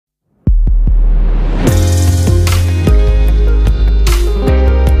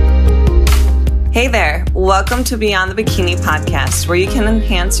Hey there, welcome to Beyond the Bikini podcast, where you can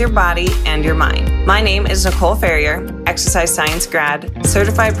enhance your body and your mind. My name is Nicole Ferrier, exercise science grad,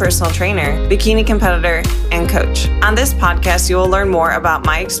 certified personal trainer, bikini competitor, and coach. On this podcast, you will learn more about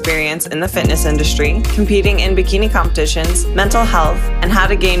my experience in the fitness industry, competing in bikini competitions, mental health, and how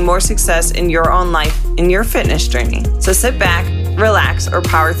to gain more success in your own life in your fitness journey. So sit back, relax, or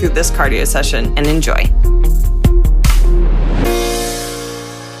power through this cardio session and enjoy.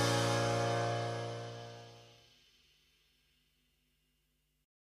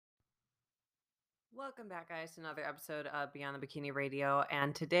 Welcome back, guys, to another episode of Beyond the Bikini Radio.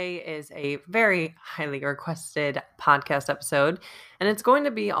 And today is a very highly requested podcast episode. And it's going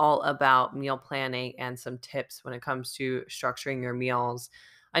to be all about meal planning and some tips when it comes to structuring your meals.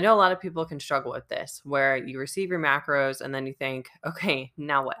 I know a lot of people can struggle with this, where you receive your macros and then you think, okay,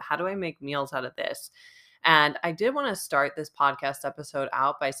 now what? How do I make meals out of this? And I did want to start this podcast episode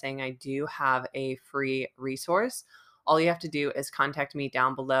out by saying I do have a free resource. All you have to do is contact me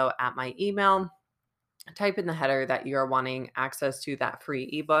down below at my email. Type in the header that you're wanting access to that free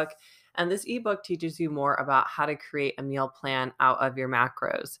ebook. And this ebook teaches you more about how to create a meal plan out of your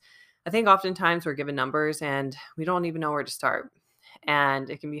macros. I think oftentimes we're given numbers and we don't even know where to start. And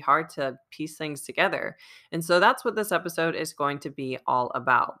it can be hard to piece things together. And so that's what this episode is going to be all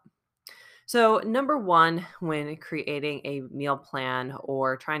about. So, number one, when creating a meal plan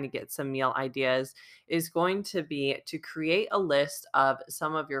or trying to get some meal ideas, is going to be to create a list of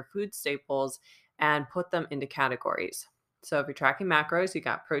some of your food staples and put them into categories. So, if you're tracking macros, you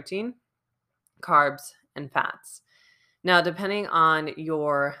got protein, carbs, and fats. Now, depending on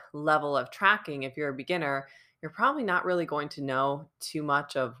your level of tracking, if you're a beginner, you're probably not really going to know too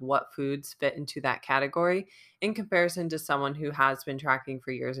much of what foods fit into that category in comparison to someone who has been tracking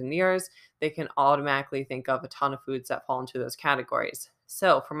for years and years. They can automatically think of a ton of foods that fall into those categories.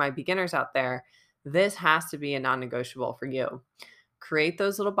 So for my beginners out there, this has to be a non-negotiable for you. Create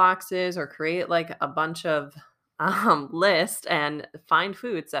those little boxes or create like a bunch of lists and find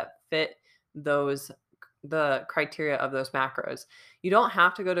foods that fit the criteria of those macros. You don't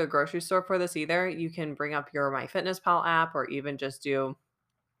have to go to a grocery store for this either. You can bring up your MyFitnessPal app or even just do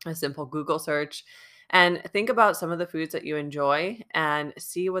a simple Google search and think about some of the foods that you enjoy and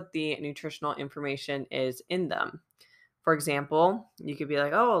see what the nutritional information is in them. For example, you could be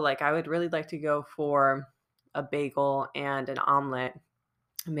like, oh, like I would really like to go for a bagel and an omelet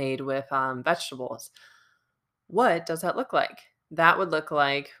made with vegetables. What does that look like? That would look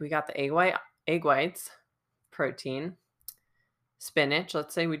like we got the egg whites, protein, spinach.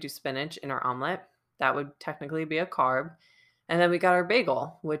 Let's say we do spinach in our omelet. That would technically be a carb. And then we got our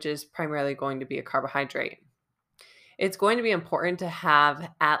bagel, which is primarily going to be a carbohydrate. It's going to be important to have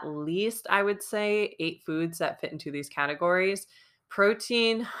at least, I would say, 8 foods that fit into these categories.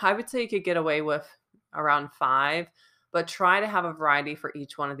 Protein, I would say you could get away with around 5, but try to have a variety for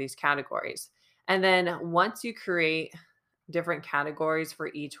each one of these categories. And then once you create different categories for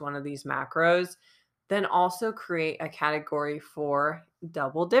each one of these macros, then also create a category for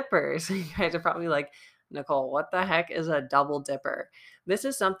double dippers. You guys are probably like, Nicole, what the heck is a double dipper? This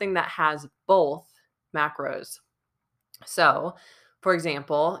is something that has both macros. So, for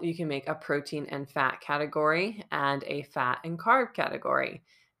example, you can make a protein and fat category and a fat and carb category.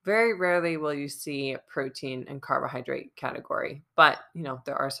 Very rarely will you see protein and carbohydrate category, but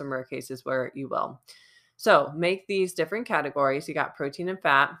there are some rare cases where you will. So make these different categories. You got protein and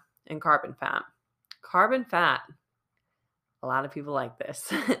fat and carb and fat. Carb and fat, a lot of people like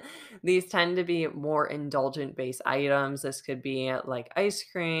this. These tend to be more indulgent based items. This could be like ice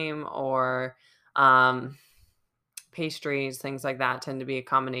cream or pastries, things like that tend to be a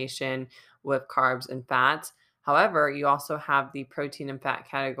combination with carbs and fats. However, you also have the protein and fat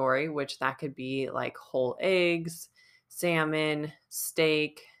category, which that could be like whole eggs, salmon,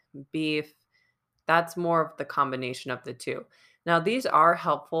 steak, beef. That's more of the combination of the two. Now, these are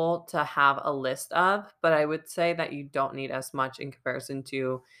helpful to have a list of, but I would say that you don't need as much in comparison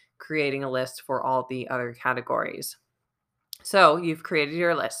to creating a list for all the other categories. So you've created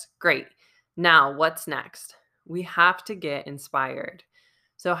your list. Great. Now, what's next? We have to get inspired.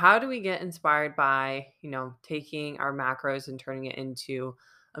 So how do we get inspired by, taking our macros and turning it into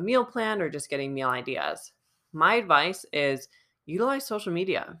a meal plan or just getting meal ideas? My advice is utilize social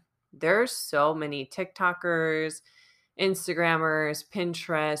media. There's so many TikTokers, Instagrammers,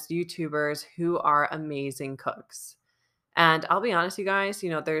 Pinterest, YouTubers who are amazing cooks. And I'll be honest, you guys,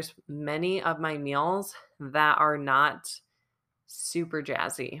 there's many of my meals that are not super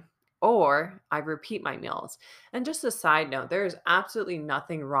jazzy, or I repeat my meals. And just a side note, there's absolutely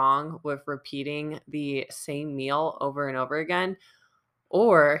nothing wrong with repeating the same meal over and over again.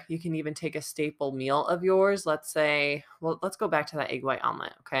 Or you can even take a staple meal of yours. Let's say, well, let's go back to that egg white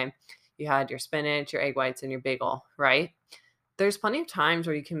omelet. Okay. You had your spinach, your egg whites, and your bagel, right? There's plenty of times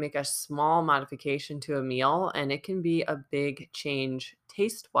where you can make a small modification to a meal and it can be a big change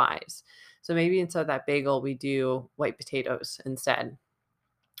taste wise. So maybe instead of that bagel, we do white potatoes instead.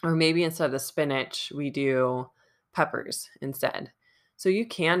 Or maybe instead of the spinach, we do peppers instead. So you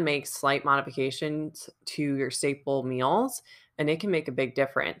can make slight modifications to your staple meals and it can make a big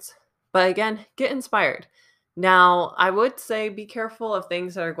difference. But again, get inspired. Now, I would say be careful of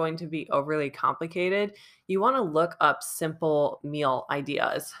things that are going to be overly complicated. You want to look up simple meal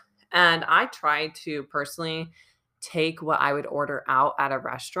ideas. And I try to personally take what I would order out at a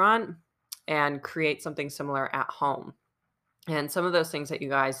restaurant and create something similar at home. And some of those things that you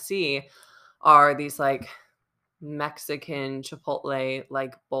guys see are these like Mexican Chipotle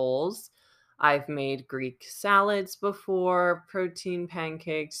like bowls. I've made Greek salads before, protein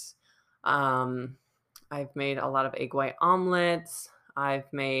pancakes. Um, I've made a lot of egg white omelets.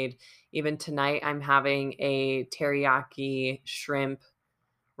 I've made, even tonight, I'm having a teriyaki shrimp,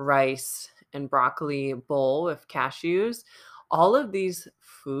 rice, and broccoli bowl with cashews. All of these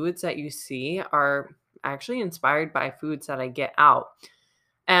foods that you see are actually inspired by foods that I get out.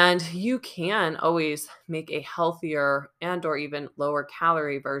 And you can always make a healthier and or even lower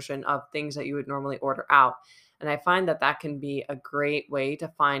calorie version of things that you would normally order out. And I find that that can be a great way to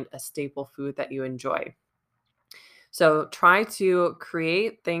find a staple food that you enjoy. So try to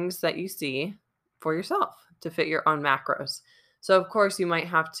create things that you see for yourself to fit your own macros. So of course you might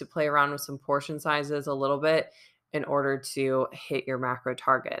have to play around with some portion sizes a little bit in order to hit your macro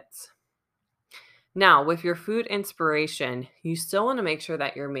targets. Now, with your food inspiration, you still want to make sure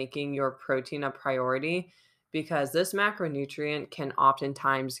that you're making your protein a priority because this macronutrient can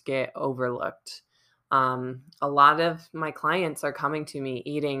oftentimes get overlooked. A lot of my clients are coming to me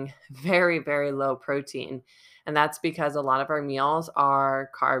eating very, very low protein. And that's because a lot of our meals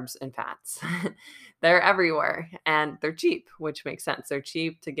are carbs and fats. They're everywhere and they're cheap, which makes sense. They're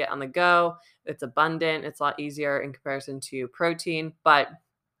cheap to get on the go. It's abundant. It's a lot easier in comparison to protein. But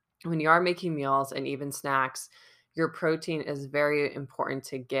when you are making meals and even snacks, your protein is very important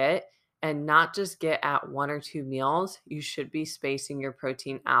to get and not just get at one or two meals. You should be spacing your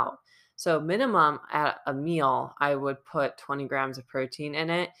protein out. So, minimum at a meal, I would put 20 grams of protein in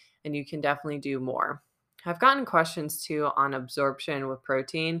it, and you can definitely do more. I've gotten questions too on absorption with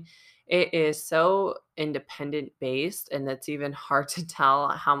protein. It is so independent based, and it's even hard to tell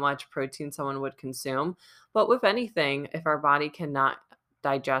how much protein someone would consume. But with anything, if our body cannot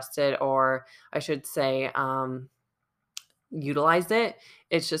digest it, or I should say, utilize it,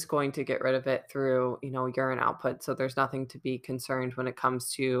 it's just going to get rid of it through, urine output. So there's nothing to be concerned when it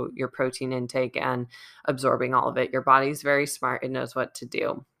comes to your protein intake and absorbing all of it. Your body's very smart. It knows what to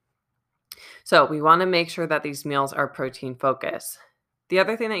do. So we want to make sure that these meals are protein focused. The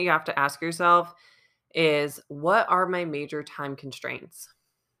other thing that you have to ask yourself is, what are my major time constraints?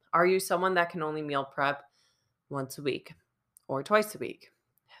 Are you someone that can only meal prep once a week or twice a week?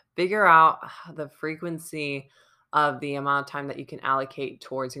 Figure out the frequency of the amount of time that you can allocate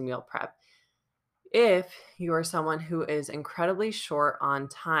towards your meal prep. If you are someone who is incredibly short on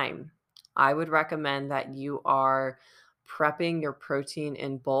time, I would recommend that you are prepping your protein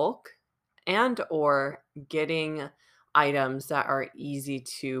in bulk and or getting items that are easy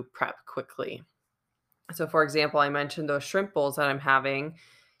to prep quickly. So for example, I mentioned those shrimp bowls that I'm having.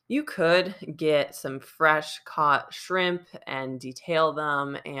 You could get some fresh caught shrimp and detail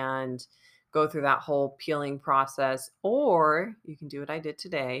them and go through that whole peeling process. Or you can do what I did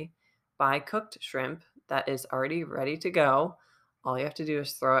today, buy cooked shrimp that is already ready to go. All you have to do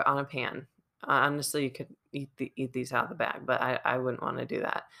is throw it on a pan. Honestly, you could eat these out of the bag, but I wouldn't want to do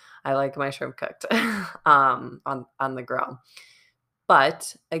that. I like my shrimp cooked on the grill.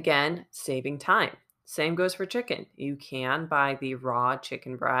 But again, saving time. Same goes for chicken. You can buy the raw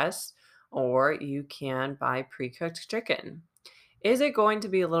chicken breast or you can buy pre-cooked chicken. Is it going to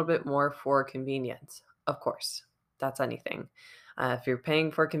be a little bit more for convenience? Of course, that's anything. If you're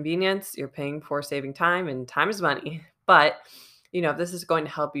paying for convenience, you're paying for saving time, and time is money. But if this is going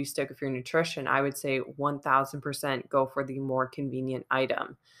to help you stick with your nutrition, I would say 1000% go for the more convenient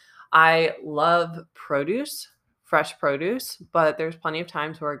item. I love produce, fresh produce, but there's plenty of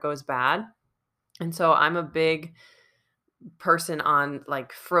times where it goes bad. And so I'm a big person on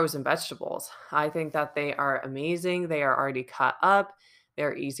like frozen vegetables. I think that they are amazing. They are already cut up.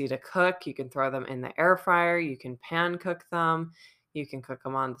 They're easy to cook. You can throw them in the air fryer. You can pan cook them. You can cook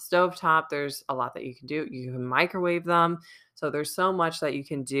them on the stove top. There's a lot that you can do. You can microwave them. So there's so much that you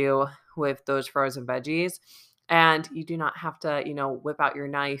can do with those frozen veggies. And you do not have to, whip out your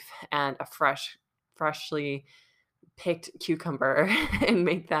knife and a freshly picked cucumber and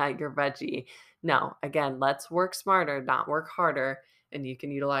make that your veggie. No, again, let's work smarter, not work harder, and you can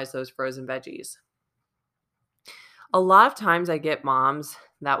utilize those frozen veggies. A lot of times I get moms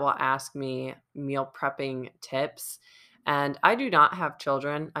that will ask me meal prepping tips, and I do not have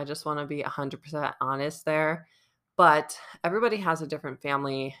children. I just want to be 100% honest there. But everybody has a different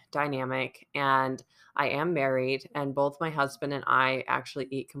family dynamic, and I am married, and both my husband and I actually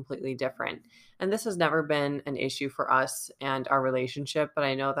eat completely different. And this has never been an issue for us and our relationship, but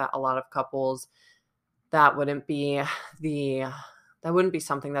I know that a lot of couples that wouldn't be the that wouldn't be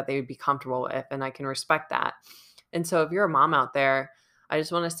something that they would be comfortable with, and I can respect that. And so if you're a mom out there, I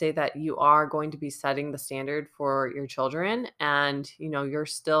just want to say that you are going to be setting the standard for your children, and you're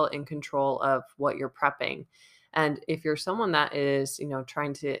still in control of what you're prepping. And if you're someone that is,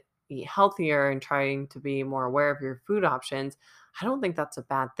 trying to eat healthier and trying to be more aware of your food options, I don't think that's a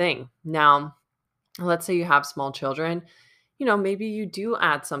bad thing. Now, let's say you have small children, maybe you do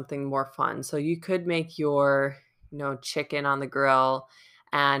add something more fun. So you could make your, chicken on the grill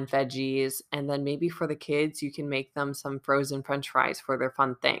and veggies. And then maybe for the kids, you can make them some frozen french fries for their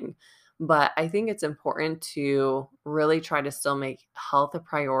fun thing. But I think it's important to really try to still make health a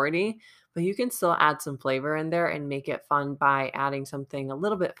priority, but you can still add some flavor in there and make it fun by adding something a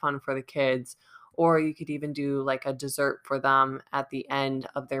little bit fun for the kids. Or you could even do like a dessert for them at the end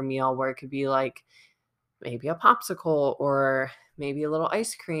of their meal where it could be like, maybe a popsicle or maybe a little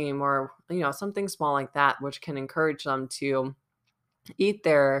ice cream or something small like that, which can encourage them to eat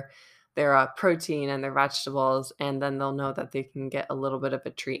their protein and their vegetables, and then they'll know that they can get a little bit of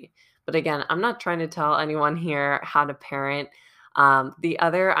a treat. But again, I'm not trying to tell anyone here how to parent. The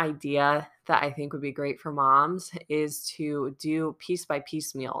other idea that I think would be great for moms is to do piece by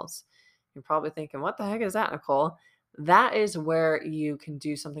piece meals. You're probably thinking, what the heck is that, Nicole? That is where you can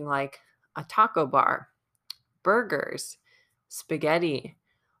do something like a taco bar, burgers, spaghetti.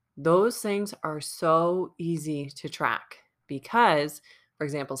 Those things are so easy to track because, for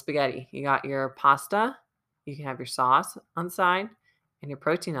example, spaghetti, you got your pasta, you can have your sauce on the side and your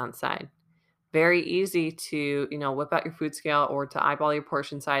protein on the side. Very easy to, whip out your food scale or to eyeball your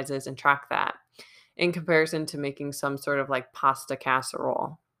portion sizes and track that in comparison to making some sort of like pasta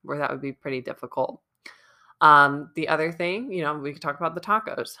casserole where that would be pretty difficult. The other thing, we could talk about the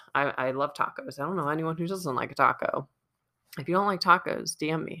tacos. I love tacos. I don't know anyone who doesn't like a taco. If you don't like tacos,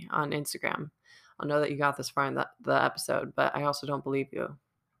 DM me on Instagram. I'll know that you got this far in the episode, but I also don't believe you.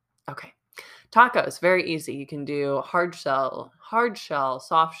 Okay. Tacos, very easy. You can do hard shell,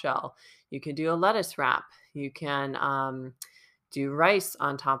 soft shell. You can do a lettuce wrap. You can do rice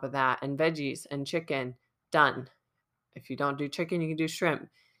on top of that and veggies and chicken. Done. If you don't do chicken, you can do shrimp.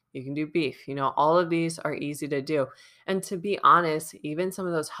 You can do beef. All of these are easy to do. And to be honest, even some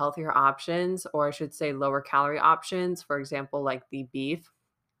of those healthier options, or I should say lower calorie options, for example, like the beef,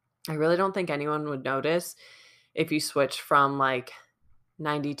 I really don't think anyone would notice if you switch from like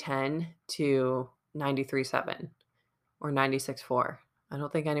 90-10 to 93-7 or 96-4. I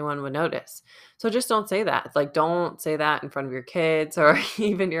don't think anyone would notice. So just don't say that. Like, don't say that in front of your kids or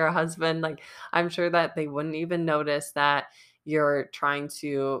even your husband. Like, I'm sure that they wouldn't even notice that you're trying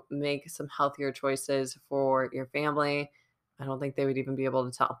to make some healthier choices for your family. I don't think they would even be able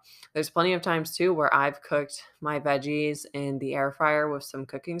to tell. There's plenty of times too where I've cooked my veggies in the air fryer with some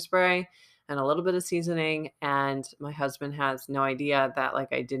cooking spray and a little bit of seasoning, and my husband has no idea that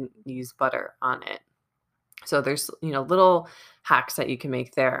like I didn't use butter on it. So there's, little hacks that you can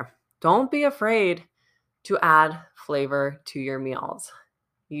make there. Don't be afraid to add flavor to your meals.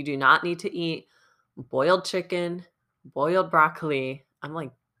 You do not need to eat boiled chicken, boiled broccoli. I'm like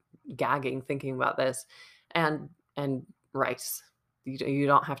gagging thinking about this, and rice. You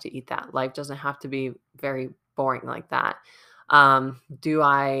don't have to eat that. Life doesn't have to be very boring like that. Do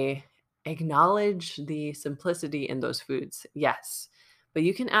I acknowledge the simplicity in those foods? Yes, but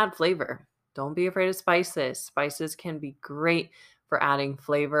you can add flavor. Don't be afraid of spices. Spices can be great for adding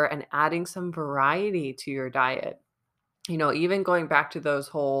flavor and adding some variety to your diet. Even going back to those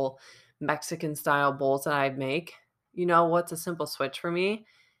whole Mexican style bowls that I'd make, what's a simple switch for me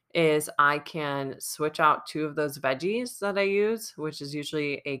is I can switch out two of those veggies that I use, which is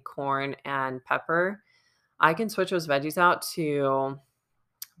usually a corn and pepper. I can switch those veggies out to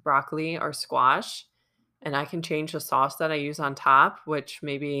broccoli or squash, and I can change the sauce that I use on top, which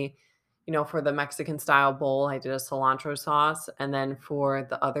maybe, for the Mexican style bowl, I did a cilantro sauce. And then for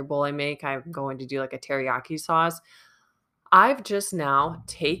the other bowl I make, I'm going to do like a teriyaki sauce. I've just now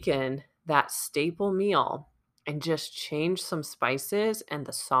taken that staple meal and just changed some spices and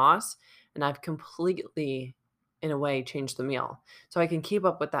the sauce, and I've completely in a way, change the meal so I can keep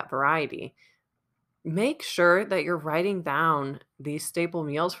up with that variety. Make sure that you're writing down these staple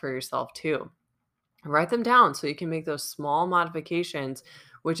meals for yourself too. Write them down so you can make those small modifications,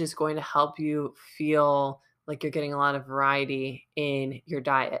 which is going to help you feel like you're getting a lot of variety in your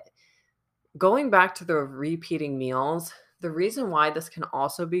diet. Going back to the repeating meals, the reason why this can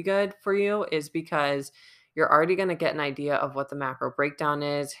also be good for you is because you're already going to get an idea of what the macro breakdown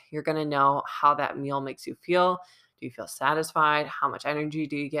is. You're going to know how that meal makes you feel. Do you feel satisfied? How much energy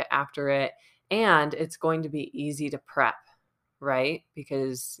do you get after it? And it's going to be easy to prep, right?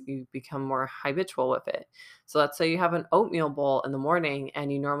 Because you become more habitual with it. So let's say you have an oatmeal bowl in the morning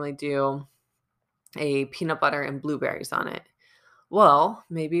and you normally do a peanut butter and blueberries on it. Well,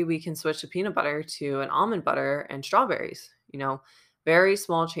 maybe we can switch the peanut butter to an almond butter and strawberries. Very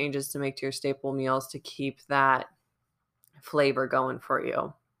small changes to make to your staple meals to keep that flavor going for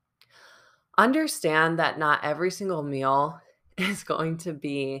you. Understand that not every single meal is going to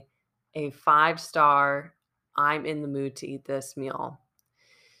be a 5-star, I'm in the mood to eat this meal.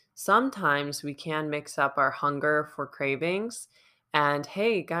 Sometimes we can mix up our hunger for cravings. And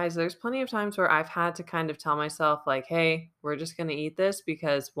hey, guys, there's plenty of times where I've had to kind of tell myself like, "Hey, we're just going to eat this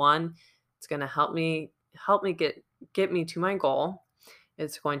because one, it's going to help me get me to my goal.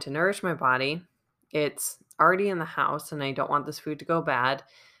 It's going to nourish my body. It's already in the house and I don't want this food to go bad."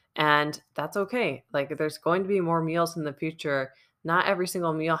 And that's okay. Like there's going to be more meals in the future. Not every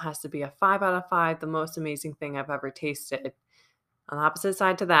single meal has to be a 5 out of 5, the most amazing thing I've ever tasted. On the opposite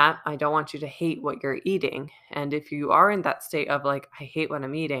side to that, I don't want you to hate what you're eating. And if you are in that state of like, I hate what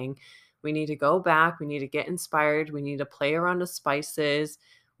I'm eating, we need to go back. We need to get inspired. We need to play around with spices.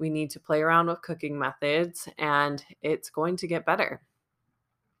 We need to play around with cooking methods, and it's going to get better.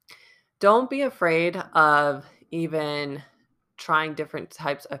 Don't be afraid of even trying different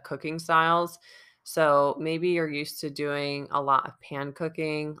types of cooking styles. So maybe you're used to doing a lot of pan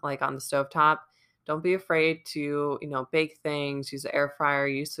cooking, like on the stovetop. Don't be afraid to, bake things, use the air fryer,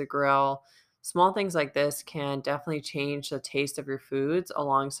 use the grill. Small things like this can definitely change the taste of your foods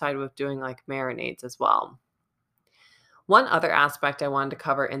alongside with doing like marinades as well. One other aspect I wanted to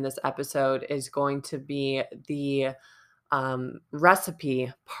cover in this episode is going to be the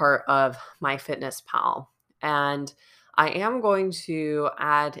recipe part of MyFitnessPal. And I am going to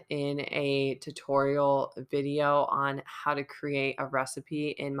add in a tutorial video on how to create a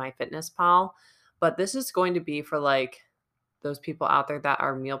recipe in MyFitnessPal. But this is going to be for like those people out there that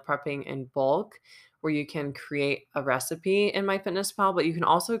are meal prepping in bulk, where you can create a recipe in MyFitnessPal, but you can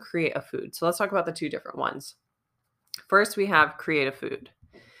also create a food. So let's talk about the two different ones. First, we have create a food.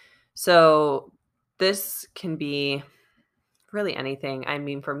 So this can be really anything. I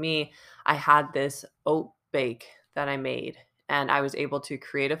mean, for me, I had this oat bake that I made, and I was able to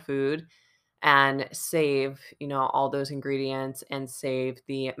create a food and save, all those ingredients and save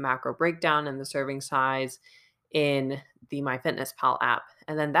the macro breakdown and the serving size in the MyFitnessPal app.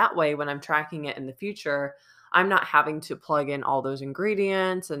 And then that way, when I'm tracking it in the future, I'm not having to plug in all those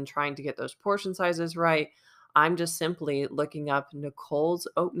ingredients and trying to get those portion sizes right. I'm just simply looking up Nicole's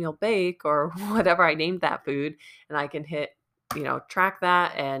oatmeal bake or whatever I named that food, and I can hit, track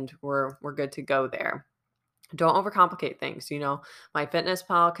that, and we're good to go there. Don't overcomplicate things.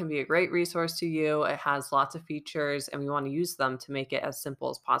 MyFitnessPal can be a great resource to you. It has lots of features and we want to use them to make it as simple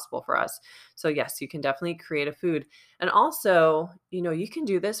as possible for us. So yes, you can definitely create a food. And also, you can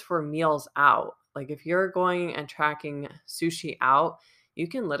do this for meals out. Like if you're going and tracking sushi out, you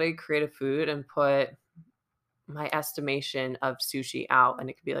can literally create a food and put my estimation of sushi out, and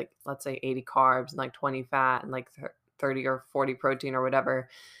it could be like, let's say 80 carbs and like 20 fat and like 30 or 40 protein or whatever.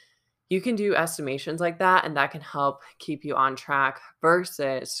 You can do estimations like that, and that can help keep you on track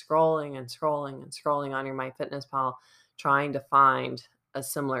versus scrolling and scrolling and scrolling on your MyFitnessPal trying to find a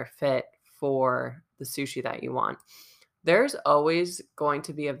similar fit for the sushi that you want. There's always going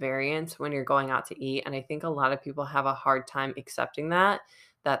to be a variance when you're going out to eat, and I think a lot of people have a hard time accepting that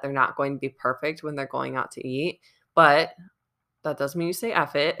they're not going to be perfect when they're going out to eat. But that doesn't mean you say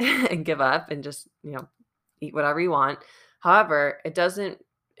F it and give up and just, eat whatever you want. However, it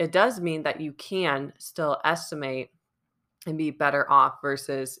does mean that you can still estimate and be better off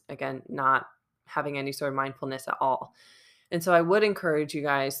versus, again, not having any sort of mindfulness at all. And so I would encourage you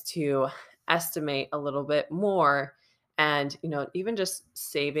guys to estimate a little bit more and, even just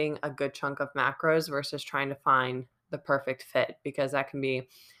saving a good chunk of macros versus trying to find the perfect fit, because that can be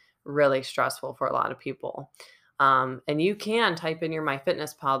really stressful for a lot of people. And you can type in your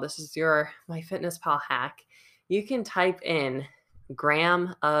MyFitnessPal. This is your MyFitnessPal hack. You can type in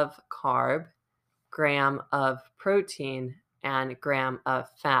gram of carb, gram of protein, and gram of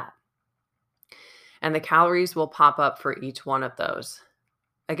fat. and the calories will pop up for each one of those.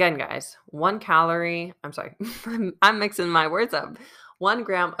 Again, guys, 1 calorie, I'm sorry, I'm mixing my words up. 1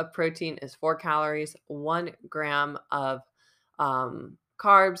 gram of protein is 4 calories, 1 gram of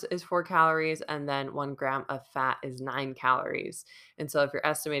carbs is 4 calories, and then 1 gram of fat is 9 calories. And so if you're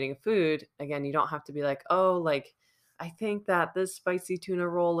estimating food, again, you don't have to be like, oh, like, I think that this spicy tuna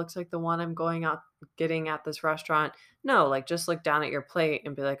roll looks like the one I'm going out getting at this restaurant. No, like just look down at your plate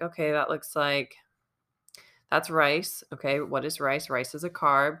and be like, okay, that looks like that's rice. Okay, what is rice? Rice is a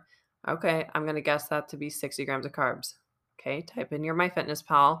carb. Okay, I'm going to guess that to be 60 grams of carbs. Okay, type in your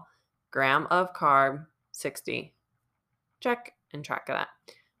MyFitnessPal, gram of carb, 60. Check and track that.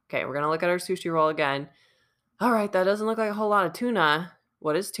 Okay, we're going to look at our sushi roll again. All right, that doesn't look like a whole lot of tuna.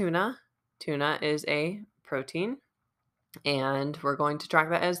 What is tuna? Tuna is a protein, and we're going to track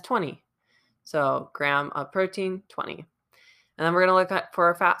that as 20. So, gram of protein, 20. And then we're going to look at for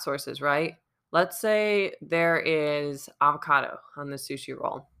our fat sources, right? Let's say there is avocado on the sushi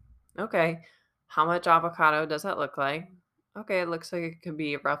roll. Okay, how much avocado does that look like? Okay, it looks like it could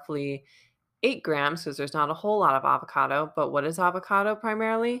be roughly 8 grams because there's not a whole lot of avocado. But what is avocado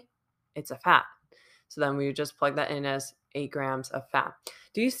primarily? It's a fat. So then we would just plug that in as 8 grams of fat.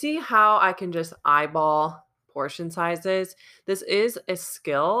 Do you see how I can just eyeball portion sizes? This is a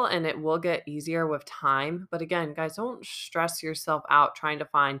skill and it will get easier with time. But again, guys, don't stress yourself out trying to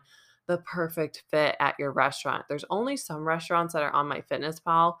find the perfect fit at your restaurant. There's only some restaurants that are on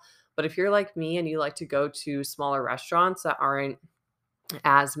MyFitnessPal, but if you're like me and you like to go to smaller restaurants that aren't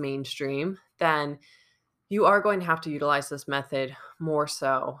as mainstream, then you are going to have to utilize this method more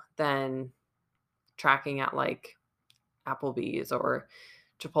so than tracking at like Applebee's or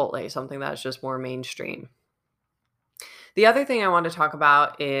Chipotle, something that's just more mainstream. The other thing I want to talk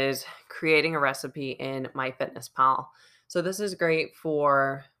about is creating a recipe in MyFitnessPal. So this is great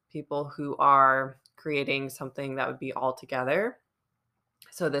for people who are creating something that would be all together.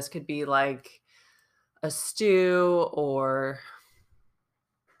 So this could be like a stew or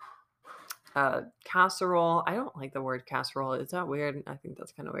a casserole. I don't like the word casserole. Is that weird? I think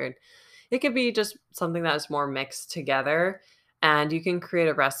that's kind of weird. It could be just something that is more mixed together, and you can create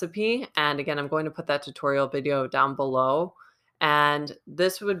a recipe. And again, I'm going to put that tutorial video down below. And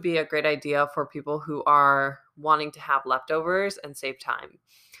this would be a great idea for people who are wanting to have leftovers and save time.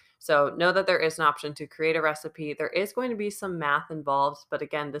 So know that there is an option to create a recipe. There is going to be some math involved, but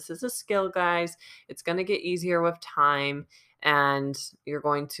again, this is a skill, guys. It's going to get easier with time, and you're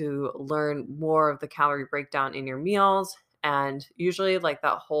going to learn more of the calorie breakdown in your meals. And usually, like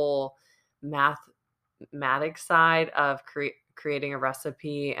that whole mathematic side of creating a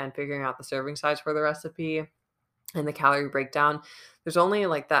recipe and figuring out the serving size for the recipe and the calorie breakdown, there's only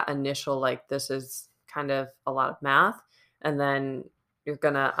like that initial, like, this is kind of a lot of math. And then you're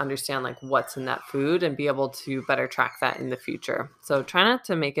going to understand like what's in that food and be able to better track that in the future. So try not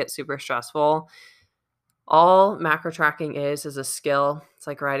to make it super stressful. All macro tracking is a skill. It's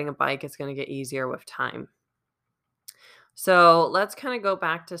like riding a bike. It's going to get easier with time. So let's kind of go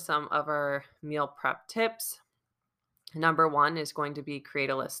back to some of our meal prep tips. Number 1 is going to be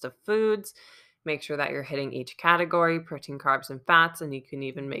create a list of foods. Make sure that you're hitting each category, protein, carbs, and fats, and you can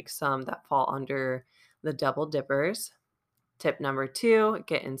even make some that fall under the double dippers. Tip number 2,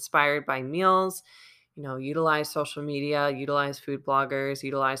 get inspired by meals. Utilize social media, utilize food bloggers,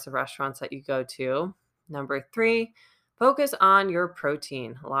 utilize the restaurants that you go to. Number 3, focus on your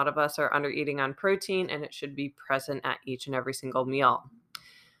protein. A lot of us are under eating on protein, and it should be present at each and every single meal.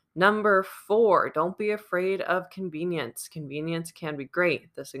 Number 4, don't be afraid of convenience. Convenience can be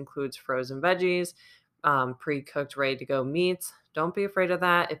great. This includes frozen veggies, pre-cooked, ready-to-go meats. Don't be afraid of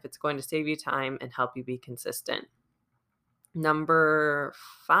that if it's going to save you time and help you be consistent. Number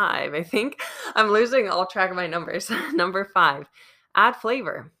 5, I think I'm losing all track of my numbers. Number 5, add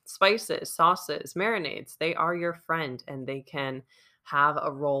flavor, spices, sauces, marinades. They are your friend, and they can have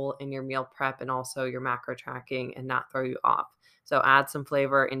a role in your meal prep and also your macro tracking and not throw you off. So add some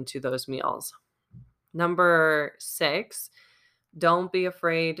flavor into those meals. Number 6, don't be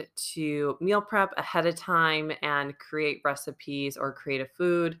afraid to meal prep ahead of time and create recipes or create a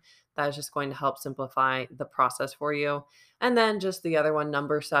food that is just going to help simplify the process for you. And then just the other one,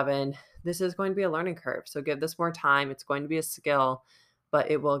 number 7, this is going to be a learning curve. So give this more time. It's going to be a skill, but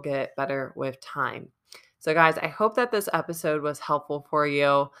it will get better with time. So guys, I hope that this episode was helpful for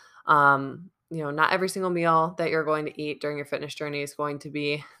you. Not every single meal that you're going to eat during your fitness journey is going to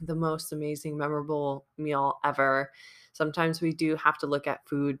be the most amazing, memorable meal ever. Sometimes we do have to look at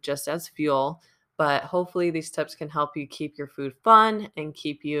food just as fuel, but hopefully these tips can help you keep your food fun and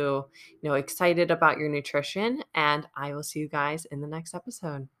keep you, excited about your nutrition. And I will see you guys in the next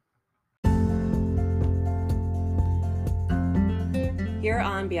episode. Here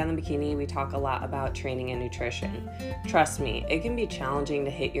on Beyond the Bikini, we talk a lot about training and nutrition. Trust me, it can be challenging to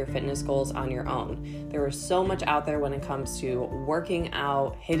hit your fitness goals on your own. There is so much out there when it comes to working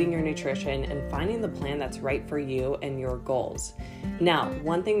out, hitting your nutrition, and finding the plan that's right for you and your goals. Now,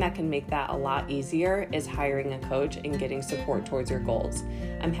 one thing that can make that a lot easier is hiring a coach and getting support towards your goals.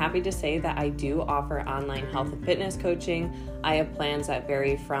 I'm happy to say that I do offer online health and fitness coaching. I have plans that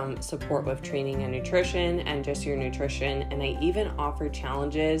vary from support with training and nutrition and just your nutrition, and I even offer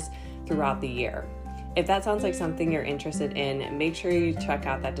challenges throughout the year. If that sounds like something you're interested in, make sure you check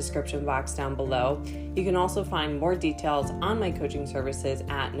out that description box down below. You can also find more details on my coaching services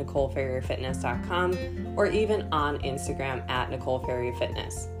at NicoleFerrierFitness.com or even on Instagram at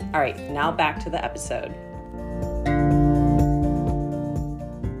NicoleFerrierFitness. All right, now back to the episode.